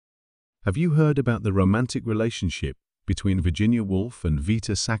Have you heard about the romantic relationship between Virginia Woolf and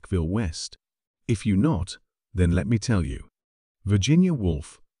Vita Sackville West? If you not, then let me tell you. Virginia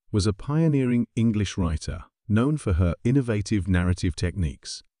Woolf was a pioneering English writer known for her innovative narrative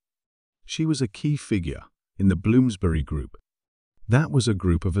techniques. She was a key figure in the Bloomsbury Group. That was a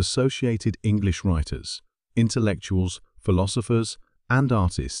group of associated English writers, intellectuals, philosophers, and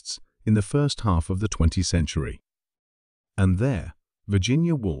artists in the first half of the 20th century. And there,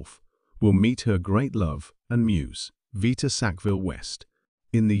 Virginia Woolf will meet her great love and muse, Vita Sackville West,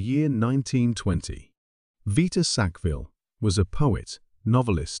 in the year 1920. Vita Sackville was a poet,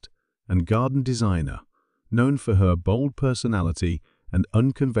 novelist, and garden designer known for her bold personality and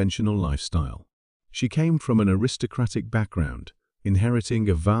unconventional lifestyle. She came from an aristocratic background, inheriting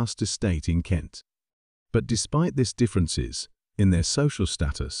a vast estate in Kent. But despite these differences in their social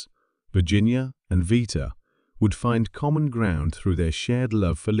status, Virginia and Vita would find common ground through their shared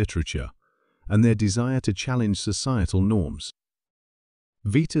love for literature and their desire to challenge societal norms.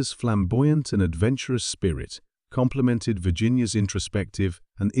 Vita's flamboyant and adventurous spirit complemented Virginia's introspective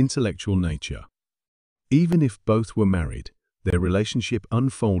and intellectual nature. Even if both were married, their relationship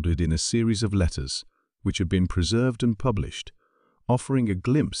unfolded in a series of letters, which have been preserved and published, offering a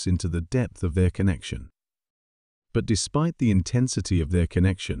glimpse into the depth of their connection. But despite the intensity of their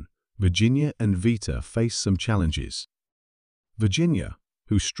connection, Virginia and Vita faced some challenges. Virginia,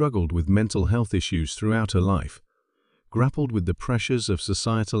 who struggled with mental health issues throughout her life, grappled with the pressures of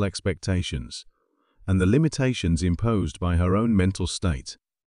societal expectations and the limitations imposed by her own mental state,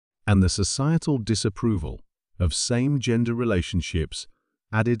 and the societal disapproval of same-gender relationships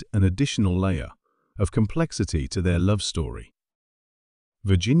added an additional layer of complexity to their love story.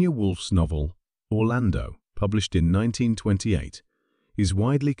 Virginia Woolf's novel, Orlando, published in 1928, is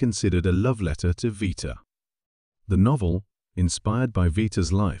widely considered a love letter to Vita. The novel, inspired by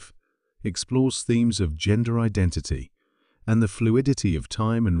Vita's life, explores themes of gender identity and the fluidity of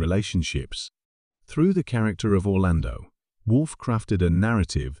time and relationships. Through the character of Orlando, Woolf crafted a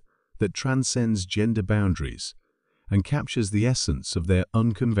narrative that transcends gender boundaries and captures the essence of their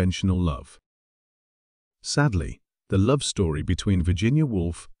unconventional love. Sadly, the love story between Virginia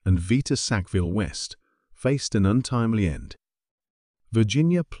Woolf and Vita Sackville West faced an untimely end.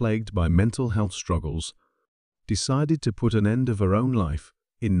 Virginia, plagued by mental health struggles, decided to put an end to her own life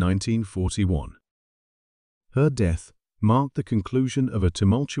in 1941. Her death marked the conclusion of a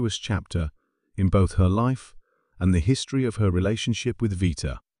tumultuous chapter in both her life and the history of her relationship with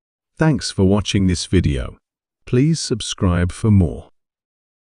Vita. Thanks for watching this video. Please subscribe for more.